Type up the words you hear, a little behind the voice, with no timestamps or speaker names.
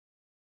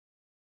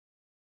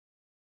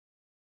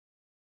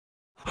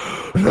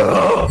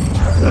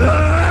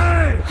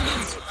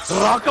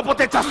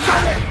రాకపోతే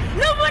చస్తాలే.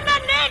 నువ్వు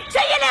నన్నేం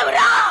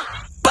చెయ్యలేవురా.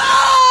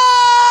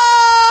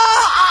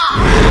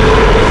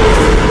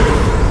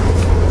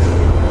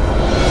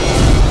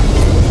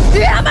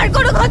 আমার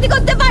কোনো ক্ষতি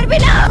করতে পারবি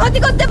না, ক্ষতি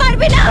করতে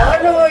পারবি না।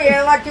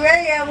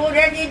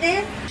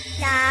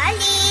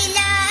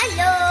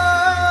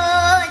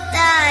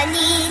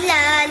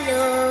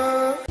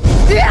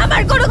 তুই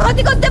আমার কোনো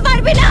ক্ষতি করতে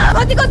পারবি না,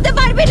 ক্ষতি করতে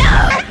পারবি না।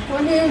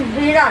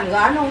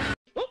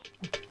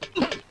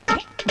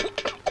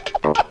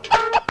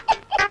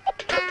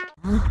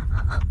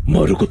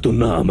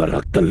 మరుగుతున్న ఆమె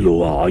రక్తంలో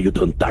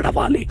ఆయుధం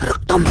తడవాలి.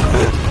 రక్తం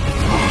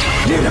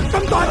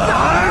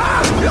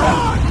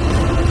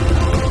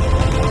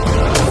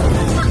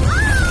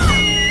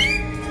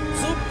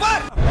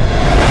సూపర్.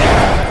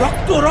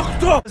 రక్త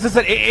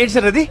సార్ ఏంటి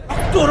సార్ అది?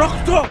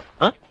 రక్త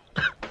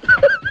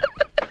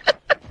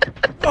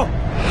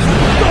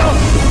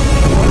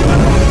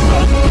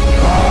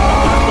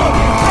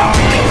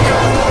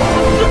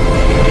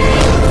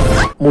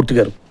మూర్తి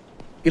గారు,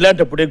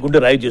 ఇలాంటప్పుడే గుండె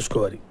రాయి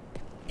చేసుకోవాలి.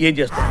 ఏం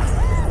చేస్తాం?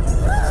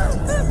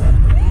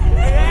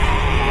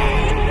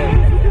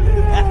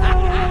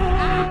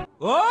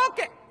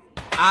 ఓకే,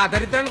 ఆ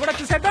దరిద్రాన్ని కూడా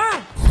చూసేద్దాం.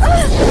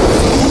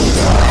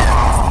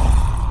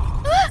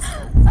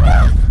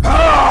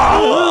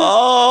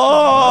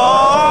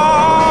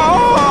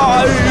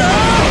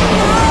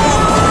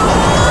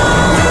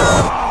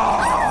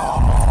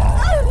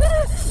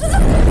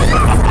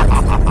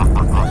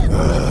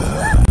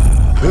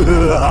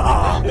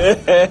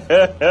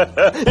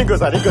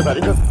 ఇంకోసారి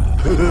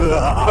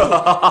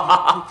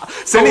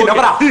సన్నీ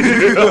నవరా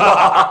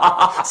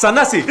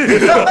సన్నాసి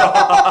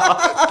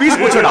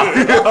పీసిపోచాడా.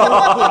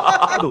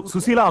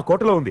 సుశీల ఆ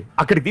కోటలో ఉంది,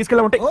 అక్కడికి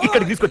తీసుకెళ్ళమంటే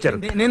ఇక్కడికి తీసుకొచ్చారు.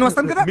 నేను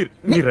వస్తాను కదా,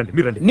 మీరు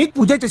రండి. నీకు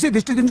పూజ చేసి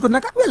దిష్టి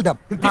దించుకున్నాక వెళ్దాం.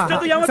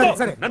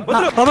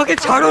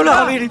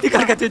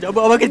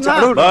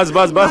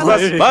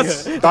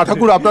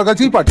 ঠাকুর আপনার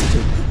কাছেই পাঠিয়েছে।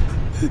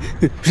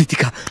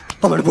 ঋতিকা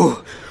আমার বউ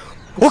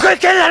ওকে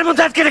কেল্লার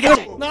মধ্যে আটকে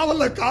রেখেছে। না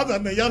বললে কাজ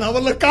అన్నయ్య, నా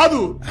వల్ల కాదు।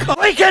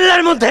 ওই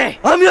কেল্লার মধ্যে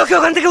আমি ওকে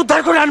ওখান থেকে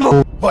উদ্ধার করে আনবো।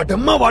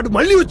 వాడమ్మా వాడు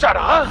మళ్ళీ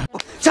వచ్చారా?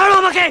 ছাড়ো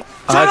আমাকে।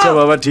 আচ্ছা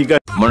বাবা ঠিক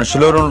আছে।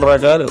 మనుషులు రెండు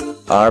రకాలు,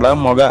 ఆడ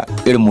మగ.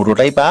 ఇది మూడు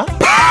టైపా?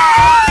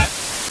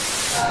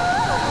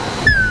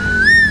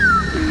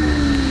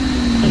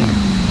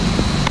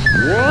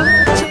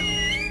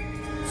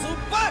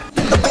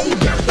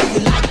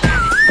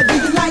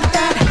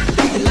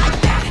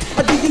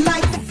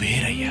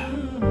 వేరయ్యా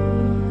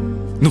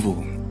నువ్వు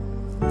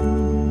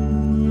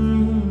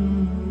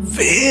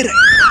వేరే.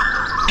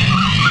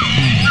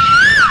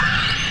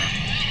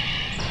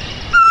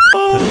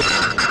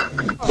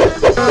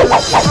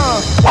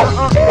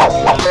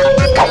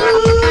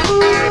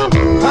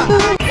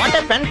 What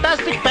a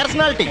fantastic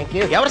personality.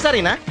 ఎవరు సార్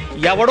ఈయన?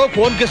 ఎవడో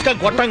ఫోన్ కిస్కా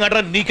గొట్టం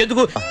గడ్రా,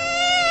 నీకెందుకు?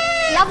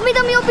 Love me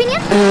the my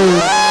opinion.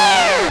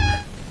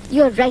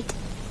 You are right.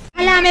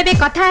 అలా ఆమె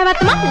কথা হেবা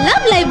তোমার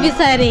లవ్ లైఫ్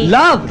విసారి.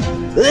 లవ్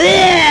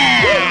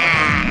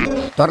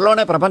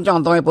త్వరలోనే ప్రపంచం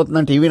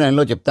అంతమైపోతుందని టీవీ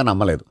 9లో చెప్తే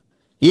నమ్మలేదు.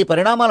 ఈ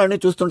పరిణామాలన్నీ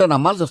చూస్తుంటే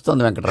నమ్మాల్సి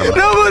వస్తుంది Venkatarao.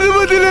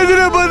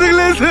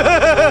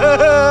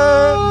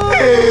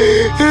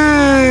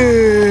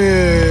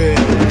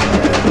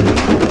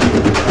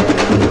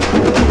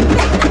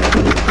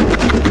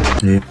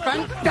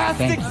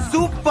 Fantastic,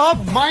 super,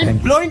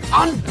 mind-blowing,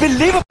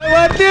 unbelievable.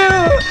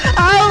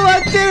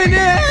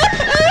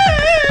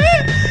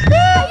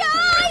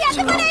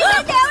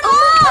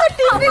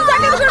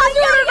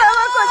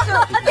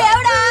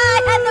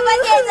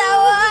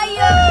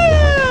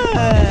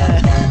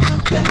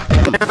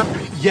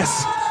 Yes,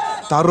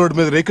 tar road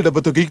మీద రేకు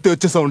డబ్బతో గీకితే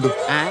వచ్చే సౌండ్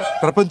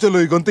ప్రపంచంలో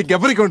ఈ గొంతు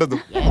ఇంకెవరికి ఉండదు.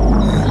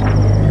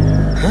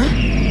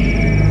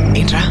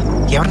 ఏంట్రా,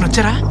 ఎవరిని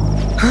వచ్చారా?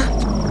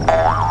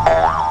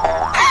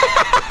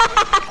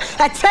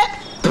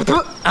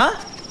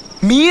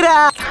 మీరా?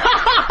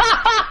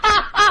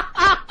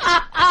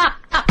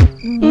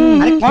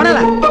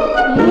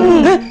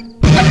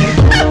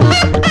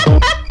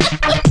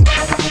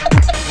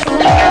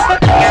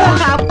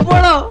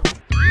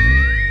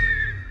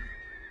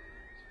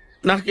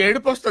 నాకు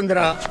ఏడుపు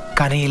వస్తుందిరా.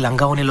 కానీ ఈ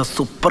లంగావనిలో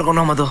సూపర్ గా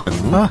ఉన్నావు మధు.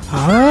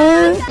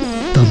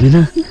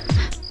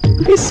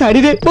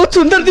 సాడీనే बहुत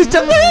सुंदर दिसता.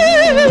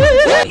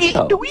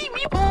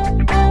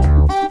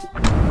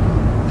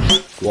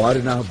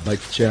 వారి నా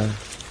బచ్చా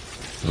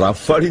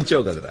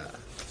రఫాడించావు కదరా.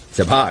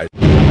 శభాష్.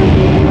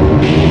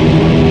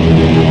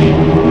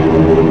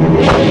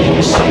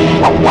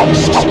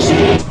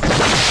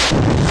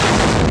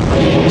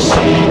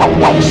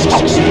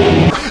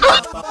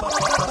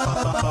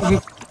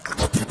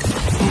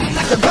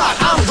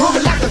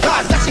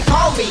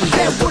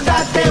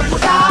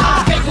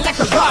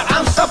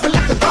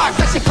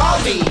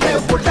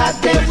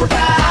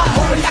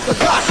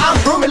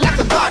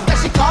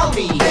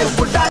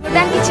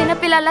 దానికి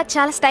చిన్నపిల్లల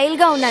చాలా స్టైల్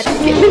గా ఉన్నారు.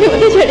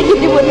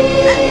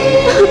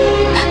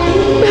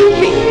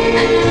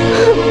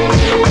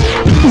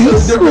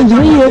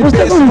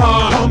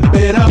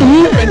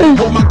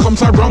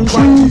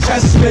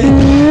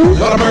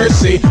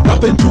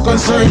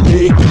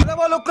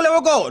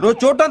 నువ్వు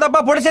చూడటం తప్ప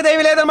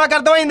పొడిసేదేవి లేదని మాకు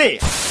అర్థమైంది.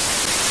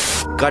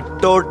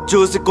 కట్అవుట్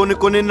చూసి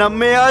కొన్ని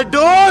నమ్మే ఆ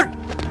డోంట్.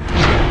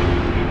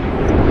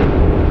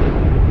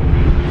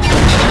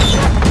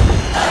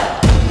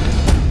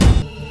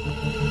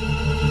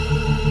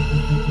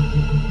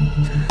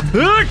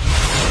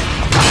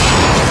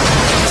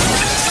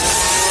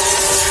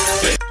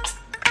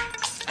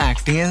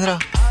 యాక్టింగ్ ఏంద్రా,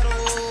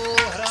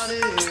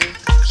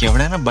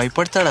 ఎవడైనా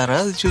భయపడతాడారా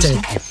అది చూసి?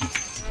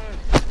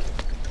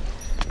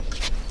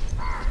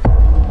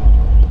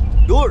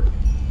 డూడ్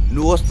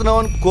నువ్వు వస్తున్నావు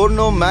అని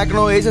కోడ్నో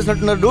మ్యాక్నో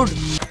వేసేసినట్టున్నారు Dude.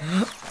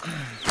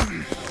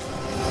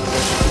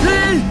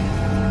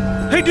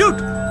 Hey ডিউড,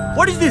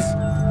 what is this?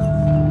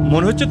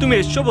 মনে হচ্ছে তুমি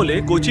এসছো বলে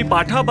কচি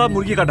পাঠা বা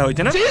মুরগি কাটা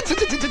হয়েছে না?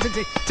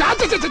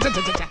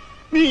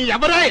 నీ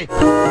ఎవరే?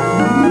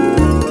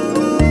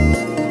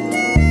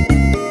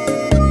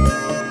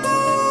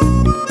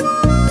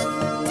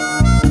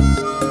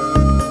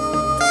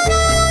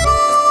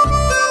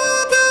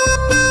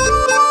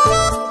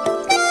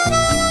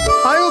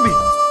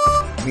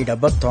 మీ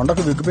డబ్బా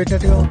తొండకు విగ్గు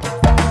పెట్టినట్టుగా.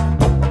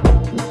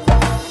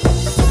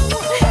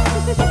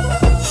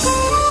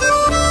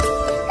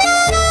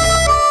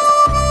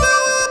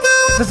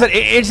 సార్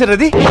ఏంటి సార్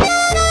అది?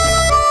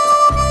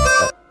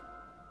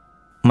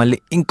 మళ్ళీ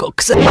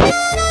ఇంకొకసారి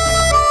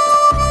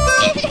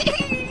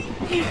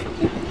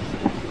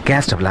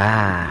గ్యాస్ స్టవ్లా.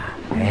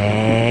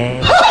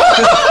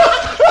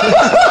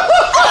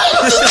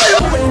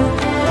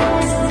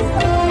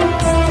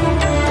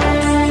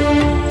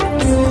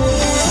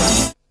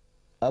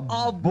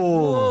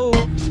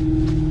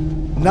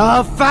 నా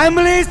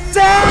ఫ్యామిలీ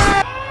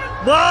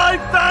మై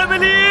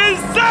ఫ్యామిలీ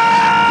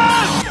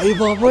అయ్యి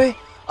బాబోయ్,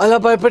 అలా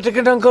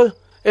భయపెట్టకండి అంకుల్.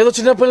 ఏదో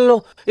చిన్న పిల్లలు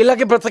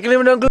ఇలాగే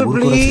బ్రతకలేమండి అంకుల్,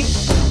 ప్లీజ్.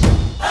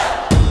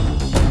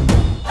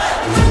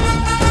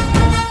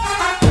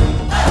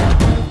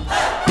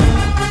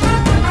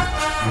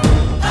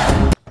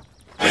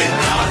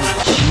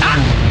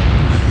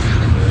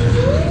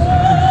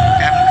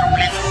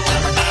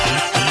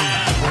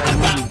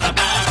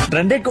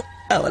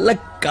 వల్ల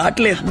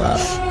కావట్లేదు మా.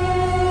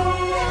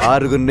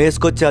 6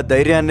 నేసుకొచ్చి ఆ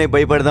ధైర్యాన్ని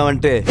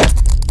భయపడదామంటే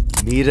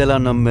మీరెలా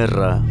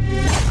నమ్మారా?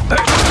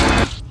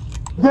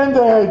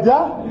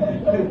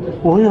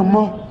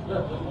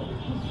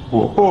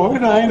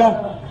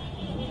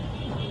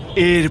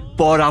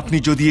 এরপর আপনি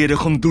যদি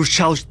এরকম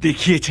দুঃসাহস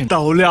দেখিয়েছেন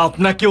তাহলে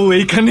আপনাকেও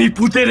এইখানেই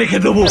পুঁতে রেখে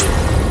দেবো।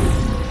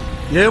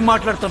 ఏం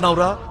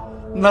మాట్లాడుతున్నావురా?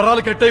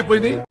 నరాలు కట్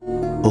అయిపోయింది.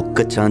 ఒక్క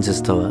ఛాన్స్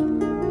ఇస్తావా?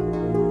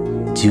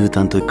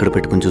 జీవితాంతో ఇక్కడ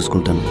పెట్టుకుని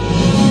చూసుకుంటాను.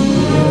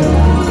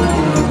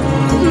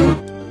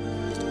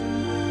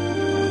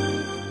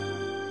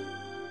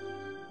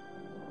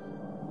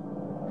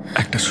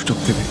 একটা সুযোগ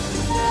দেবে।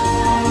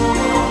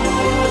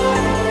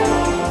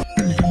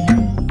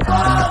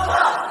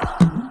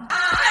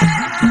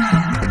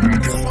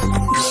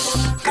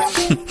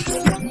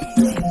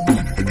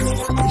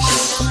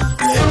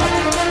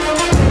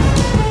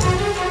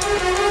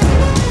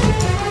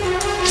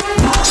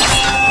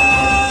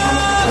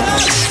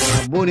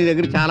 నీ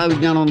దగ్గర చాలా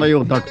విజ్ఞానం ఉందయ్యో,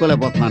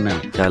 తట్టుకోలేకపోతున్నాను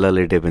నేను. చాలా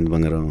లేట్ అయిపోయింది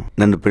బంగారం,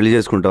 నన్ను పెళ్లి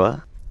చేసుకుంటావా?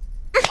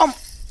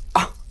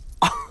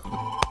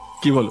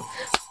 কি বলো?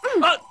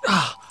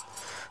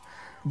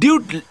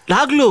 డ్యూట్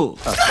లాగ్లో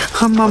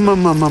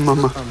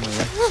అమ్మమ్మమ్మమ్మమ్మ,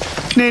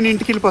 నేను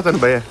ఇంటికి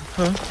వెళ్ళిపోతాను భయ్య.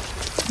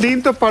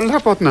 దీంతో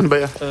పళ్ళపోతున్నాను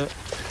భయ్య.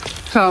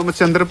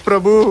 రామచంద్ర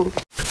ప్రభు.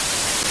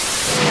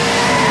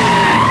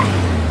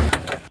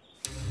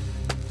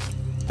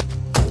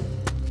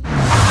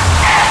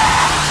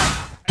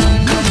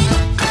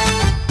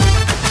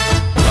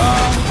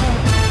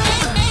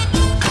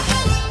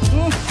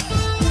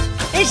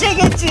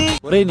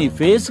 నీ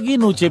ఫేస్ కి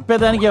నువ్వు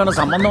చెప్పేదానికి ఏమైనా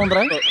సంబంధం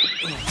ఉందిరా?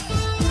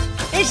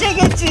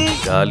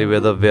 గాలి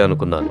వెదవ్వే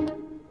అనుకున్నాను,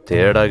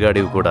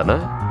 తేడాగాడివి కూడానా?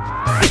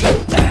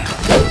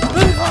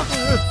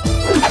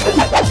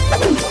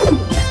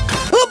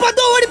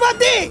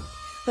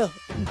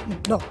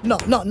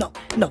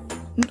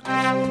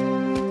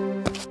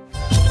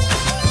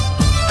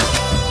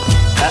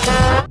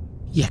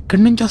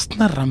 ఎక్కడి నుంచి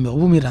వస్తున్నారు రా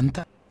బాబు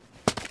మీరంతా?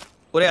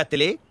 ఒరే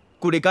అత్తిలి,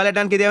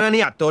 కుడికాలెట్టడానికి ఇదేమైనా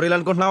నీ అత్తోరీలు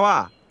అనుకుంటున్నావా?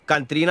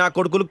 కంత్రి నా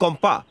కొడుకులు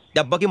కొంప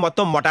దెబ్బకి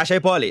మొత్తం మొటాష్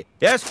అయిపోవాలి.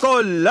 ఎస్కో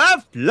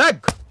లెఫ్ట్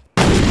లెగ్।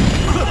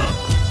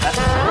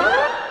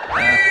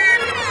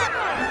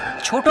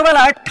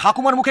 ছোটবেলায়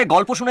ঠাকুমার মুখে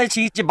গল্প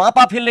শুনেছি যে বাঁ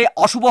পা ফেললে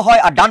অশুভ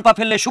হয় আর ডান পা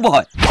ফেললে শুভ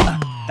হয়,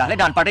 তাহলে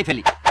ডান পাটাই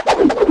ফেলি।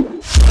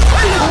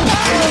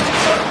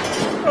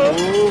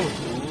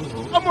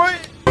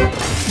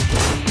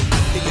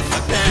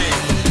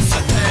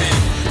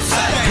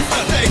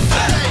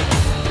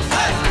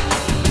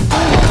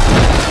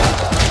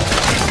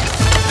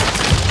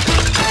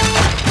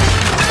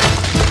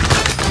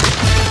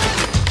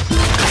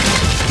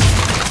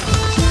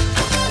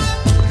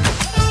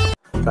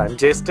 తను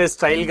చేస్తే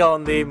స్టైల్ గా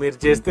ఉంది, మీరు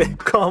చేస్తే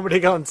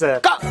కామెడీగా ఉంది సార్.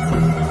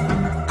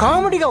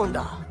 కామెడీగా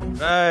ఉందా?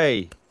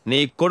 నీ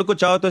కొడుకు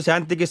చావుతో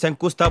శాంతికి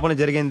శంకుస్థాపన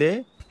జరిగింది.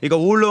 ఇక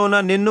ఊళ్ళో ఉన్న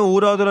నిన్ను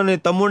ఊరవతలో నీ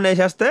తమ్ముడిని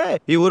వేసేస్తే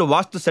ఈ ఊరు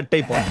వాస్తు సెట్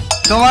అయిపోయింది।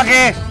 তোমাকে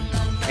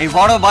এই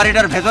বড়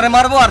বাড়িটার ভেতরে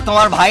মারবো আর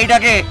তোমার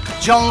ভাইটাকে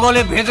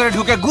জঙ্গলে ভেতরে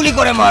ঢুকে গুলি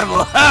করে মারবো।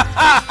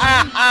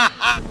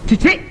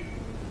 చిచి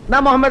నా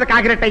మొహమ్మద్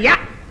కాకిరెట్టయ్యా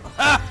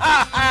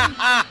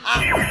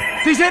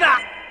తీసేరా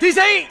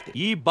తీసేయి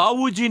ఈ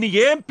బావూజీని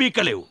ఏం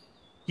పీకలేవు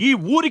ఈ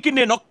ఊరికి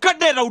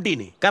నేనొక్కడే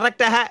రౌడీని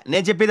కరెక్ట్ హే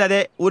నేను చెప్పేది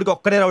అదే ఊరికి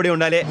ఒక్కడే రౌడీ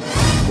ఉండాలి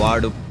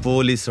వాడు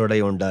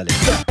పోలీసుడై ఉండాలి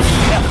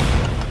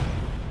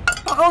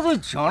তুই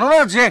জানো না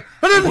যে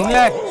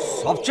দুনিয়ায়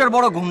সবচেয়ে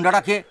বড়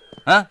গুন্ডাটাকে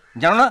হ্যাঁ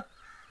জানো না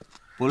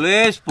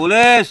পুলিশ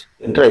পুলিশ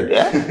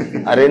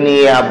అరే నీ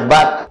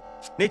అబ్బా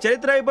నీ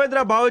చరిత్ర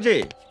అయిపోయిందిరా బావూజీ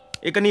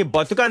ఇక నీ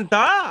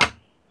బతుకంతా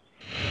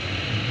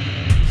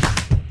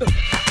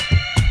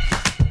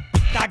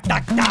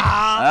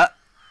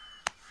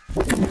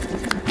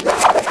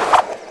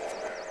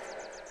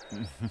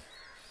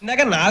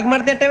ఇందాక నాకు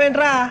మరి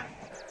తిట్టవేంట్రా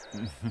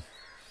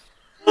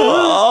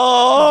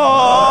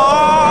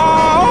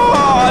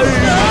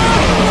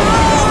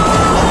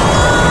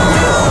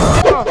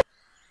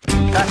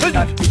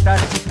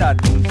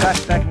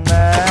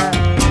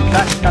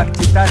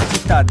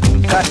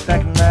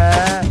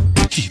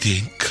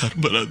ఇదేం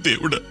కర్మరా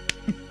దేవుడా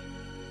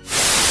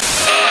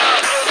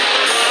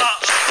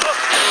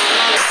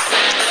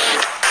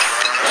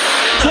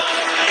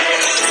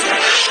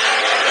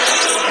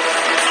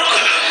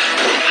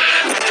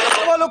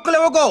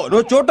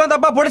నువ్వు చూడటం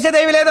తప్ప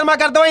పొడిసేదేమీ లేదని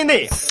మాకు అర్థమైంది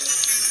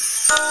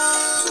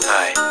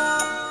హాయ్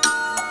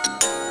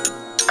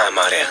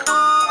আমারে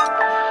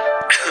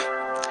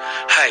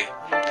হাই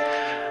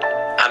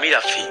আমি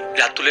রাফি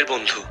রাতুলের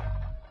বন্ধু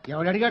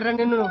ఎవడు అడిగాడ్రా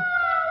నిన్ను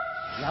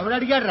ఎవడు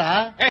అడిగాడ్రా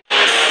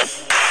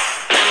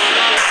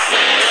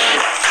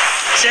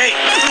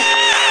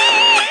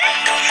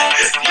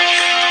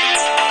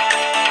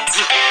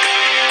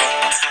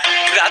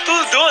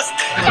রাতুল দোস্ত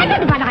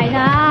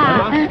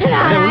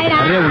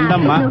అరే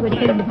ఉండమ్మా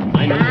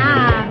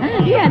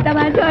ఎంత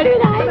మంచోడు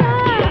నాయనా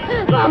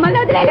మమ్మల్ని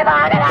వదిలేసి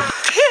బాగరా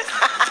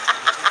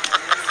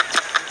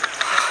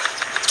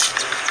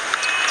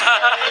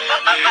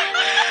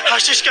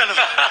হাসিস কেন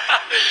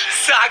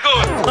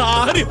সাগর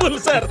హారిబుల్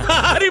సార్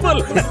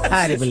హారిబుల్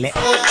హారిబుల్లే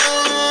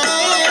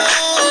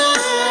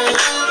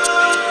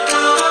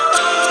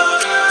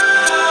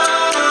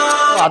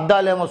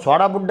అద్దాలేమో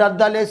సోడా బుడ్డ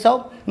అద్దాలు వేసావు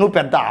నువ్వు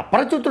పెద్ద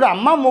అపరిచితుడు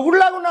అమ్మ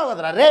మొగుడులాగా ఉన్నావు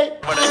కదరా రే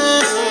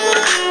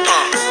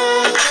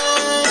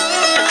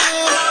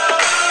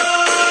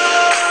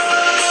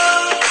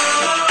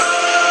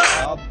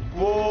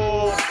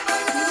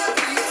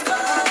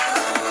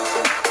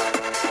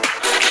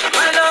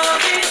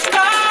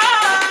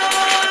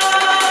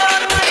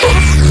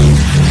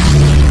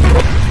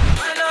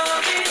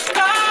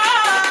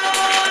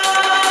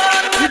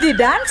ఇది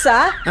డాన్సా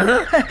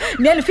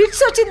నేను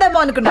ఫిక్స్ వచ్చిందేమో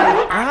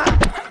అనుకున్నాను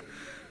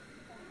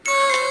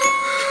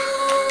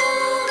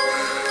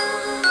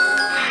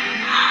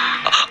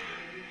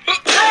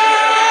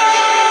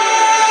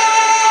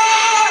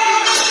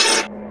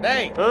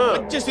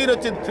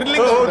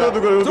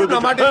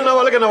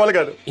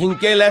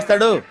ఇంకేం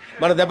లేస్తాడు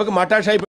మన దెబ్బకి మటాష్ అయిపోయి